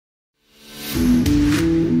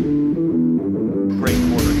Great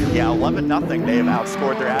quarter here. Yeah, 11-0. They have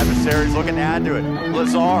outscored their adversaries. Looking to add to it.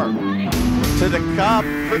 Lazar to the cup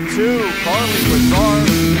for two. Carly Lazar.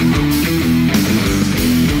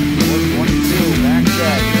 422 back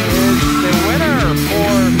set. Here is the winner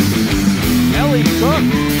for Ellie Cook.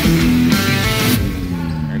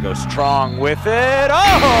 There goes Strong with it.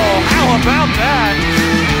 Oh, how about that?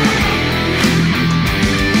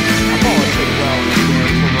 I'm all pretty well here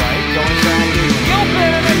to right. Going back to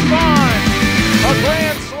Gilpin and it's gone. A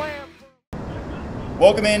grand slam.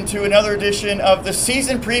 Welcome into another edition of the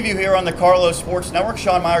season preview here on the Carlow Sports Network.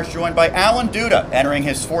 Sean Meyers joined by Allen Duda, entering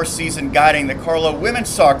his fourth season guiding the Carlow women's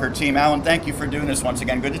soccer team. Allen, thank you for doing this once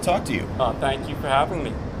again. Good to talk to you. Thank you for having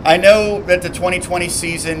me. I know that the 2020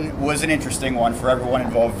 season was an interesting one for everyone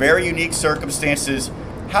involved. Very unique circumstances.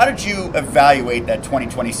 How did you evaluate that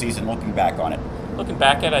 2020 season looking back on it? Looking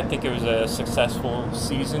back at it, I think it was a successful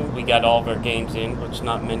season. We got all of our games in, which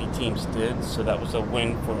not many teams did, so that was a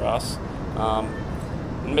win for us.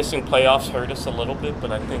 Missing playoffs hurt us a little bit,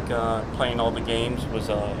 but I think playing all the games was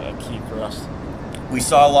a key for us. We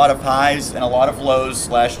saw a lot of highs and a lot of lows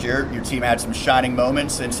last year. Your team had some shining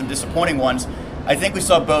moments and some disappointing ones. I think we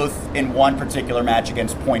saw both in one particular match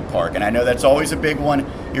against Point Park, and I know that's always a big one.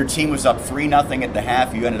 Your team was up 3-0 at the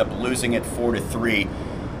half. You ended up losing it 4-3.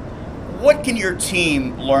 What can your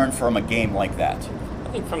team learn from a game like that? I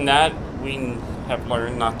think from that, we have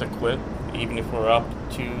learned not to quit. Even if we're up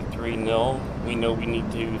 2-3-0, we know we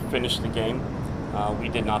need to finish the game. We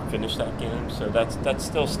did not finish that game, so that's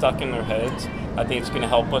still stuck in their heads. I think it's going to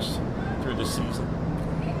help us through the season.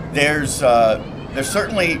 There's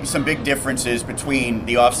certainly some big differences between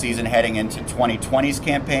the offseason heading into 2020's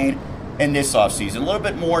campaign and this offseason. A little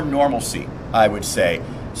bit more normalcy, I would say.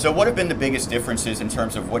 So what have been the biggest differences in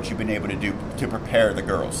terms of what you've been able to do to prepare the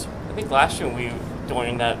girls? I think last year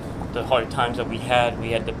during the hard times that we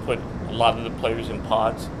had to put a lot of the players in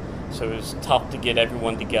pods. So it was tough to get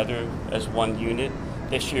everyone together as one unit.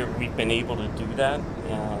 This year we've been able to do that.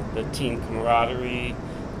 The team camaraderie,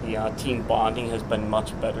 the team bonding has been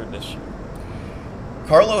much better this year.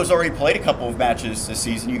 Carlow has already played a couple of matches this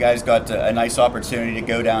season. You guys got a nice opportunity to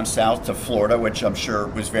go down south to Florida, which I'm sure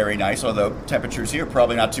was very nice, although temperatures here are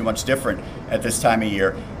probably not too much different at this time of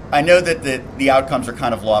year. I know that the outcomes are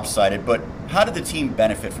kind of lopsided, but how did the team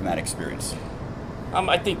benefit from that experience?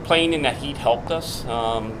 I think playing in that heat helped us.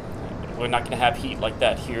 We're not going to have heat like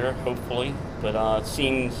that here, hopefully, but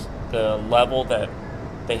seeing the level that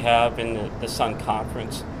they have in the Sun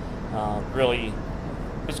Conference really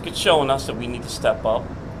it's good showing us that we need to step up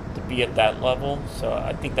to be at that level. So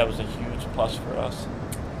I think that was a huge plus for us.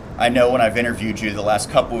 I know when I've interviewed you the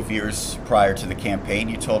last couple of years prior to the campaign,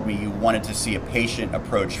 you told me you wanted to see a patient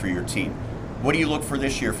approach for your team. What do you look for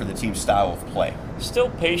this year for the team's style of play?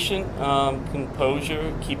 Still patient,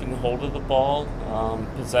 composure, keeping hold of the ball.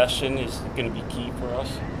 Possession is going to be key for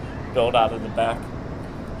us. Build out of the back.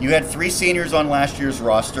 You had 3 seniors on last year's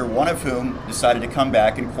roster, one of whom decided to come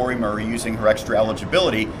back, and Corey Murray using her extra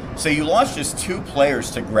eligibility. So you lost just 2 players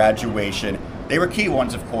to graduation. They were key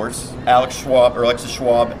ones, of course, Alexis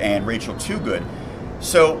Schwab and Rachel Toogood.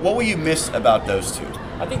 So what will you miss about those 2?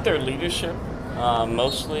 I think their leadership,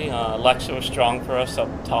 mostly. Alexa was strong for us up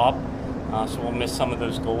top, so we'll miss some of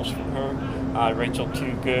those goals from her. Rachel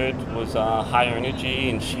Toogood was high energy,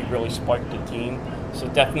 and she really sparked the team. So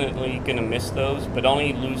definitely going to miss those, but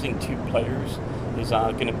only losing 2 players is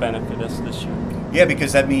going to benefit us this year. Yeah,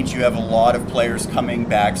 because that means you have a lot of players coming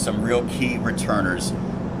back, some real key returners.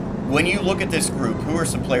 When you look at this group, who are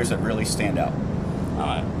some players that really stand out?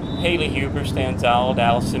 Haley Huber stands out,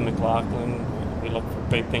 Allison McLaughlin. We look for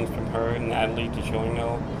big things from her, and Natalie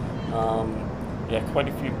DiGiorno. Quite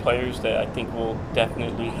a few players that I think will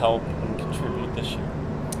definitely help and contribute this year.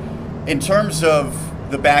 In terms of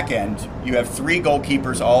the back end, you have 3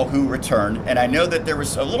 goalkeepers, all who returned, and I know that there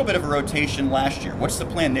was a little bit of a rotation last year. What's the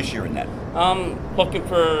plan this year in that? Looking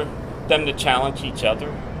for them to challenge each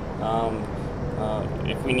other.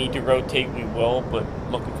 If we need to rotate, we will, but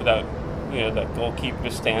looking for that, that goalkeeper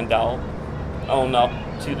to stand out, own up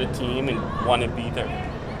to the team, and want to be there.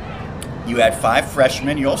 You had 5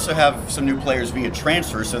 freshmen. You also have some new players via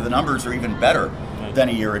transfer, so the numbers are even better than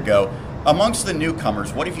a year ago. Amongst the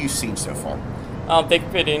newcomers, what have you seen so far? They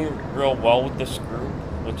fit in real well with this group,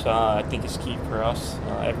 which I think is key for us.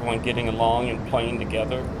 Everyone getting along and playing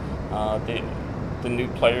together. The new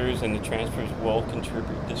players and the transfers will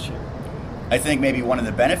contribute this year. I think maybe one of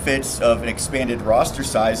the benefits of an expanded roster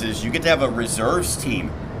size is you get to have a reserves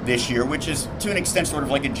team this year, which is to an extent sort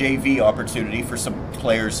of like a JV opportunity for some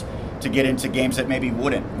players to get into games that maybe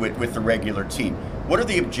wouldn't with the regular team. What are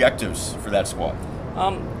the objectives for that squad?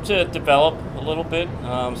 To develop a little bit.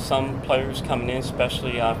 Some players coming in,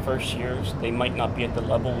 especially first years, they might not be at the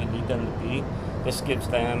level we need them to be. This gives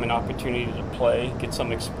them an opportunity to play, get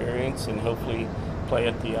some experience, and hopefully play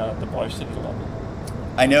at the varsity level.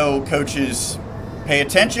 I know coaches pay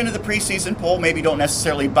attention to the preseason poll, maybe don't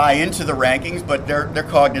necessarily buy into the rankings, but they're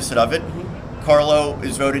cognizant of it. Mm-hmm. Carlow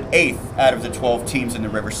is voted 8th out of the 12 teams in the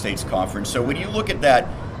River States Conference. So when you look at that,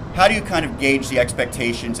 how do you kind of gauge the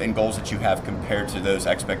expectations and goals that you have compared to those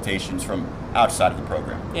expectations from outside of the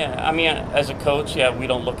program? Yeah, I mean, as a coach, we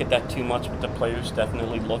don't look at that too much, but the players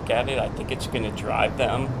definitely look at it. I think it's going to drive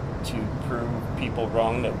them to prove people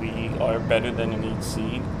wrong that we are better than an 8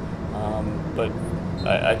 seed. But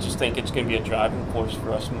I just think it's going to be a driving force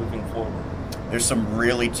for us moving forward. There's some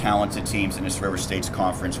really talented teams in this River States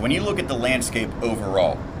Conference. When you look at the landscape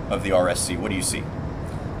overall of the RSC, what do you see?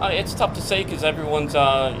 It's tough to say because everyone's,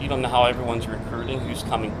 you don't know how everyone's recruiting, who's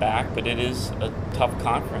coming back, but it is a tough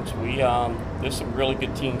conference. There's some really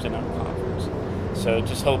good teams in our conference. So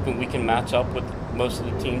just hoping we can match up with most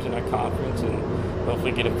of the teams in our conference and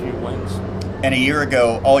hopefully get a few wins. And a year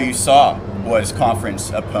ago, all you saw was conference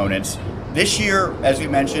opponents. This year, as we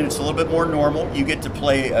mentioned, it's a little bit more normal. You get to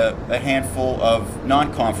play a handful of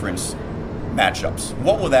non-conference matchups.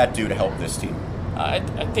 What will that do to help this team? I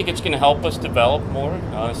think it's going to help us develop more.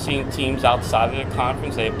 Seeing teams outside of the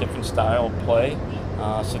conference, they have different style of play.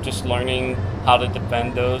 So just learning how to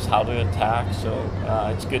defend those, how to attack.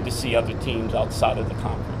 So it's good to see other teams outside of the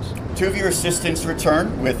conference. 2 of your assistants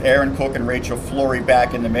return with Aaron Cook and Rachel Flory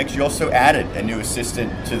back in the mix. You also added a new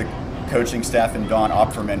assistant to the coaching staff in Dawn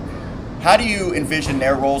Opferman. How do you envision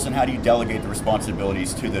their roles and how do you delegate the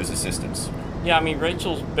responsibilities to those assistants? Yeah, I mean,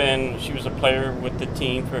 she was a player with the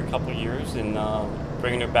team for a couple of years, and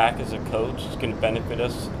bringing her back as a coach is going to benefit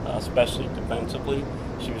us, especially defensively.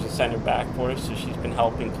 She was a center back for us, so she's been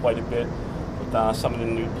helping quite a bit with some of the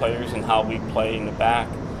new players and how we play in the back.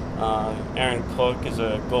 Aaron Cook is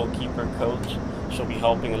a goalkeeper coach. She'll be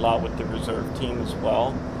helping a lot with the reserve team as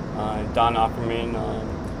well. Don Opperman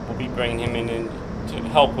will be bringing him in to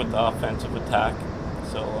help with the offensive attack.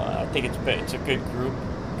 So I think it's a good group.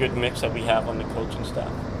 Good mix that we have on the coaching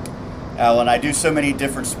staff. Allen, I do so many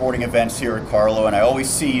different sporting events here at Carlow, and I always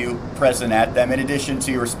see you present at them in addition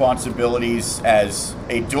to your responsibilities as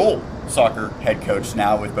a dual soccer head coach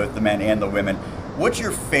now with both the men and the women. What's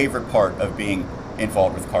your favorite part of being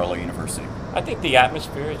involved with Carlow University? I think the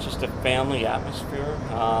atmosphere is just a family atmosphere.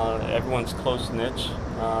 Everyone's close-knit.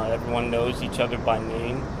 Everyone knows each other by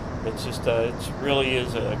name. It's just it really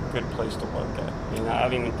is a good place to work at. I mean, I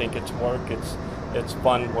don't even think it's work. It's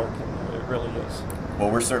fun working there. It really is.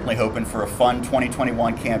 Well, we're certainly hoping for a fun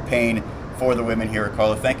 2021 campaign for the women here at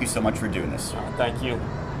Carlow. Thank you so much for doing this. Thank you.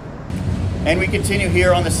 And we continue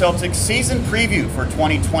here on the Celtics season preview for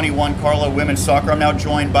 2021 Carlow women's soccer. I'm now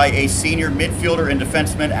joined by a senior midfielder and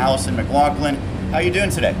defenseman, Allison McLaughlin. How are you doing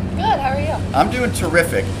today? Good. How are you? I'm doing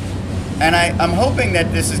terrific. And I'm hoping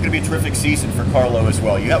that this is going to be a terrific season for Carlow as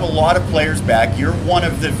well. You have a lot of players back. You're one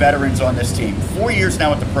of the veterans on this team. 4 years now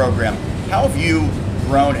with the program. How have you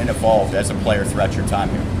grown and evolved as a player throughout your time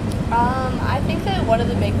here? I think that one of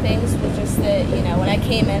the big things was just that, when I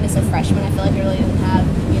came in as a freshman, I feel like I really didn't have,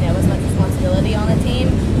 as much responsibility on the team.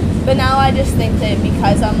 But now I just think that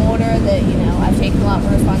because I'm older that, I've taken a lot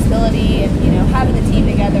more responsibility and, having the team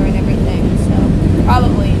together and everything. So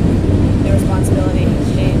probably the responsibility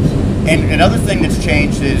has changed. And another thing that's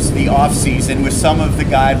changed is the off-season with some of the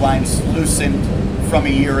guidelines loosened from a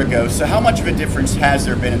year ago. So how much of a difference has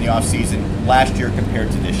there been in the off-season last year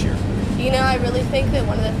compared to this year? I really think that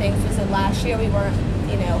one of the things was that last year we weren't,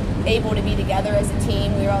 able to be together as a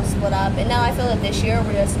team. We were all split up. And now I feel that this year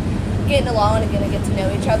we're just getting along and going to get to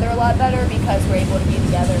know each other a lot better because we're able to be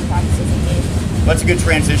together and practice as a team. That's a good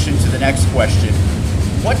transition to the next question.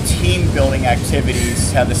 What team building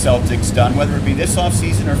activities have the Celtics done, whether it be this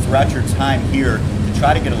offseason or throughout your time here, to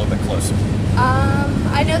try to get a little bit closer?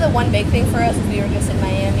 I know that one big thing for us is we were just in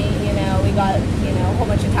Miami. We got, a whole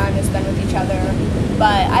bunch of time to spend with each other.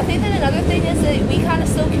 But I think that another thing is that we kind of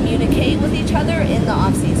still communicate with each other in the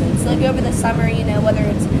off season. So like over the summer, whether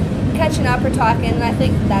it's catching up or talking, and I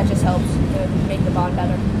think that just helps to make the bond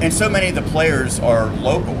better. And so many of the players are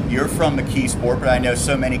local. You're from the Key Sport, but I know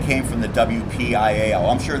so many came from the WPIAL.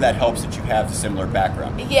 I'm sure that helps that you have a similar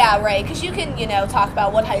background. Yeah, right, because you can, talk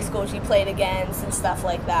about what high schools you played against and stuff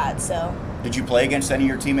like that, so. Did you play against any of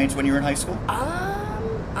your teammates when you were in high school?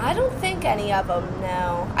 I don't think any of them,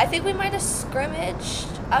 no. I think we might have scrimmaged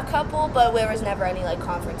a couple, but there was never any,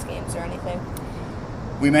 conference games or anything.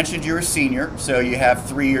 We mentioned you're a senior, so you have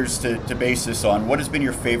 3 years to base this on. What has been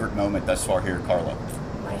your favorite moment thus far here at Carlow?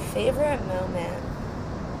 My favorite moment?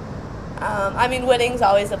 I mean, winning's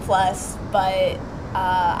always a plus, but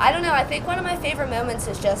I don't know. I think one of my favorite moments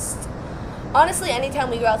is just, honestly, anytime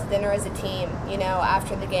we go out to dinner as a team, you know,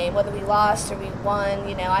 after the game, whether we lost or we won,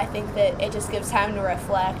 you know, I think that it just gives time to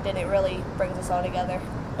reflect, and it really brings us all together.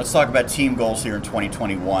 Let's talk about team goals here in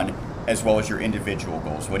 2021, as well as your individual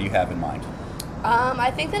goals. What do you have in mind? I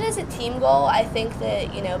think that as a team goal, I think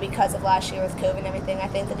that, you know, because of last year with COVID and everything, I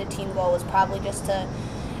think that a team goal was probably just to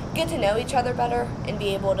get to know each other better and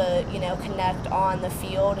be able to, you know, connect on the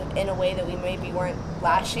field in a way that we maybe weren't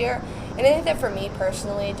last year. And I think that for me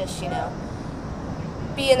personally, just, you know,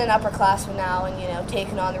 being an upperclassman now and, you know,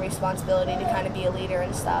 taking on the responsibility to kind of be a leader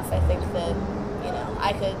and stuff, I think that, you know,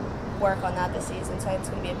 I could work on that this season, so it's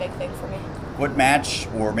going to be a big thing for me. What match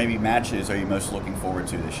or maybe matches are you most looking forward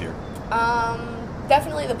to this year?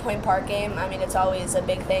 Definitely the Point Park game. I mean, it's always a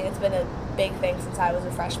big thing. It's been a big thing since I was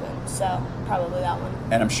a freshman, so probably that one.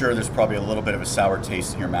 And I'm sure there's probably a little bit of a sour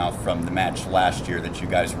taste in your mouth from the match last year that you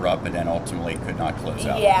guys were up and then ultimately could not close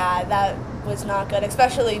out. Yeah, that was not good,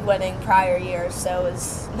 especially winning prior years, so it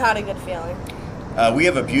was not a good feeling. We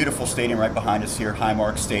have a beautiful stadium right behind us here,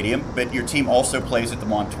 Highmark Stadium, but your team also plays at the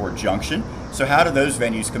Montour Junction. So how do those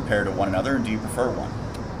venues compare to one another, and do you prefer one?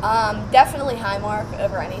 Definitely Highmark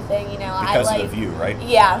over anything, you know. Because of the view, right?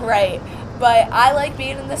 Yeah, right. But I like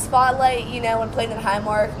being in the spotlight, you know, when playing at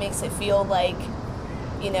Highmark makes it feel like,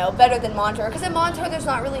 you know, better than Montour. Because at Montour, there's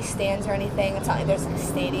not really stands or anything. It's not like there's a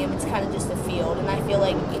stadium. It's kind of just a field. And I feel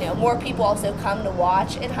like, you know, more people also come to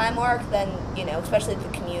watch at Highmark than, you know, especially the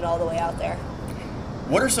commute all the way out there.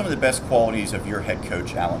 What are some of the best qualities of your head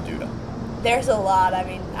coach, Allen Duda? There's a lot. I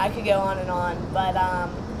mean, I could go on and on. But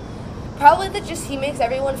probably that just he makes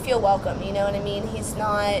everyone feel welcome, you know what I mean? He's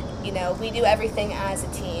not, you know, we do everything as a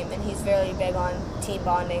team, and he's very big on team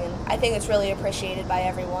bonding, and I think it's really appreciated by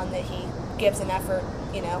everyone that he gives an effort,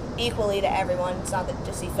 you know, equally to everyone. It's not that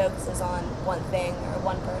just he focuses on one thing or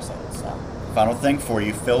one person, so. Final thing for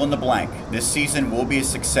you, fill in the blank. This season will be a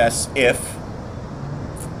success if?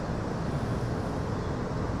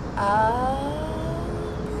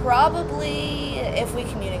 Probably if we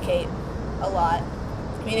communicate a lot.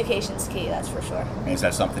 Communication's key, that's for sure. And is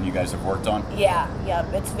that something you guys have worked on? Yeah,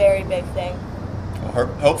 it's a very big thing. Well,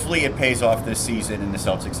 hopefully it pays off this season and the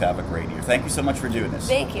Celtics have a great year. Thank you so much for doing this.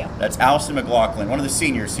 Thank you. That's Allison McLaughlin, one of the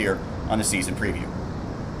seniors here on the season preview.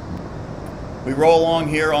 We roll along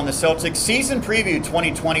here on the Celtics season preview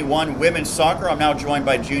 2021 women's soccer. I'm now joined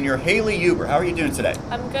by junior Haley Huber. How are you doing today?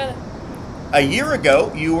 I'm good. A year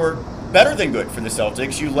ago, you were better than good for the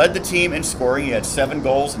Celtics. You led the team in scoring. You had 7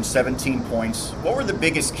 goals and 17 points. What were the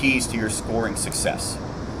biggest keys to your scoring success?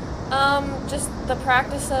 Just the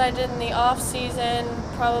practice that I did in the off season,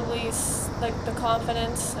 probably like the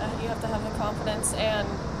confidence. You have to have the confidence, and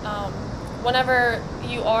whenever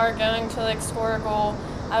you are going to like score a goal,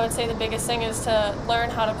 I would say the biggest thing is to learn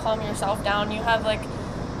how to calm yourself down. You have like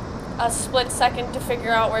a split second to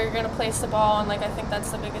figure out where you're going to place the ball, and like I think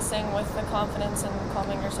that's the biggest thing with the confidence and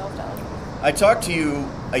calming yourself down. I talked to you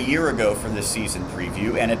a year ago for this season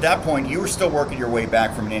preview, and at that point you were still working your way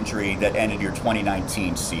back from an injury that ended your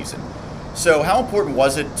 2019 season. So how important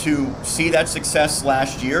was it to see that success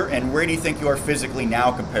last year, and where do you think you are physically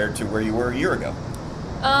now compared to where you were a year ago?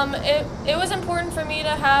 It was important for me to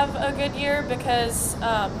have a good year because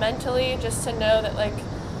mentally, just to know that like,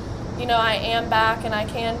 you know, I am back and I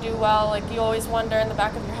can do well. Like you always wonder in the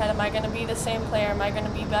back of your head, am I going to be the same player? Am I going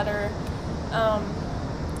to be better?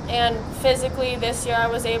 And physically this year I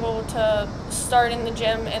was able to start in the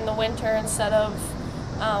gym in the winter instead of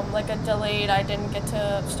like a delayed. I didn't get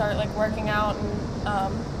to start like working out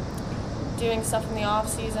and doing stuff in the off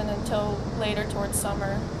season until later towards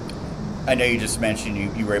summer. I know you just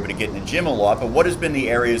mentioned you were able to get in the gym a lot, but what has been the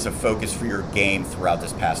areas of focus for your game throughout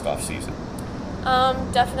this past off season?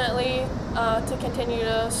 Definitely to continue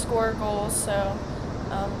to score goals, so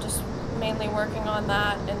just mainly working on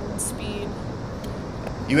that and speed.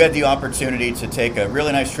 You had the opportunity to take a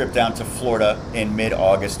really nice trip down to Florida in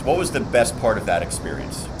mid-August. What was the best part of that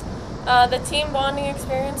experience? The team bonding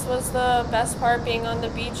experience was the best part, being on the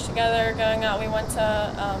beach together, going out. We went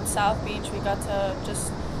to South Beach. We got to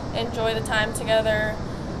just enjoy the time together.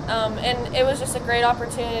 And it was just a great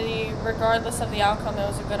opportunity, regardless of the outcome. It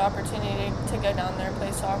was a good opportunity to go down there and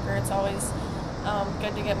play soccer. It's always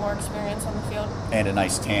good to get more experience on the field. And a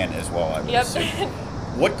nice tan as well, I would assume.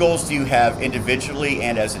 What goals do you have individually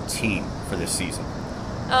and as a team for this season?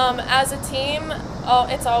 As a team,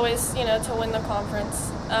 it's always, you know, to win the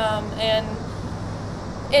conference. And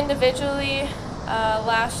individually,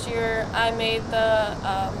 last year I made the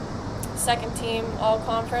second team all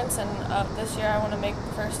conference, and this year I want to make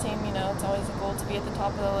the first team. You know, it's always a goal to be at the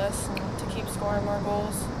top of the list and to keep scoring more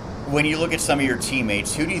goals. When you look at some of your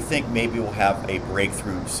teammates, who do you think maybe will have a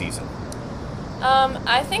breakthrough season?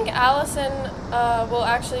 I think Allison will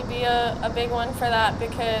actually be a big one for that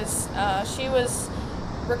because she was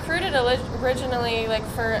recruited originally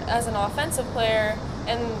as an offensive player,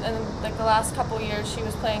 and like the last couple years she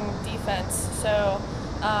was playing defense. So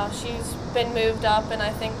she's been moved up, and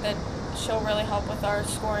I think that she'll really help with our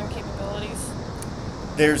scoring capabilities.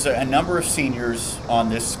 There's a number of seniors on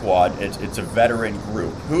this squad. It's a veteran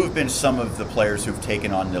group. Who have been some of the players who've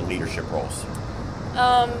taken on the leadership roles?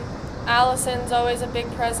 Allison's always a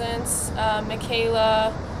big presence.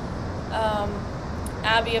 Michaela,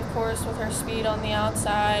 Abby, of course, with her speed on the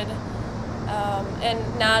outside.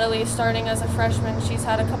 And Natalie, starting as a freshman, she's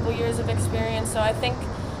had a couple years of experience. So I think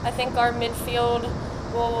our midfield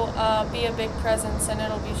will be a big presence, and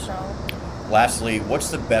it'll be strong. Lastly, what's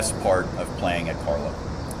the best part of playing at Carlow?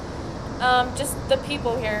 Just the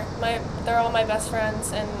people here. They're all my best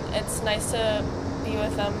friends, and it's nice to be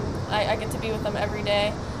with them. I get to be with them every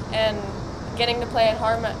day, and getting to play at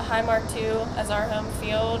Highmark too as our home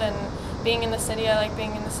field, and being in the city. I like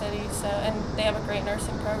being in the city. So, and they have a great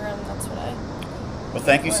nursing program. That's what I. Well,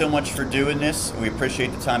 thank you so much for doing this. We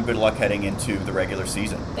appreciate the time. Good luck heading into the regular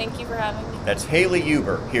season. Thank you for having me. That's Haley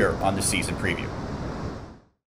Huber here on the season preview.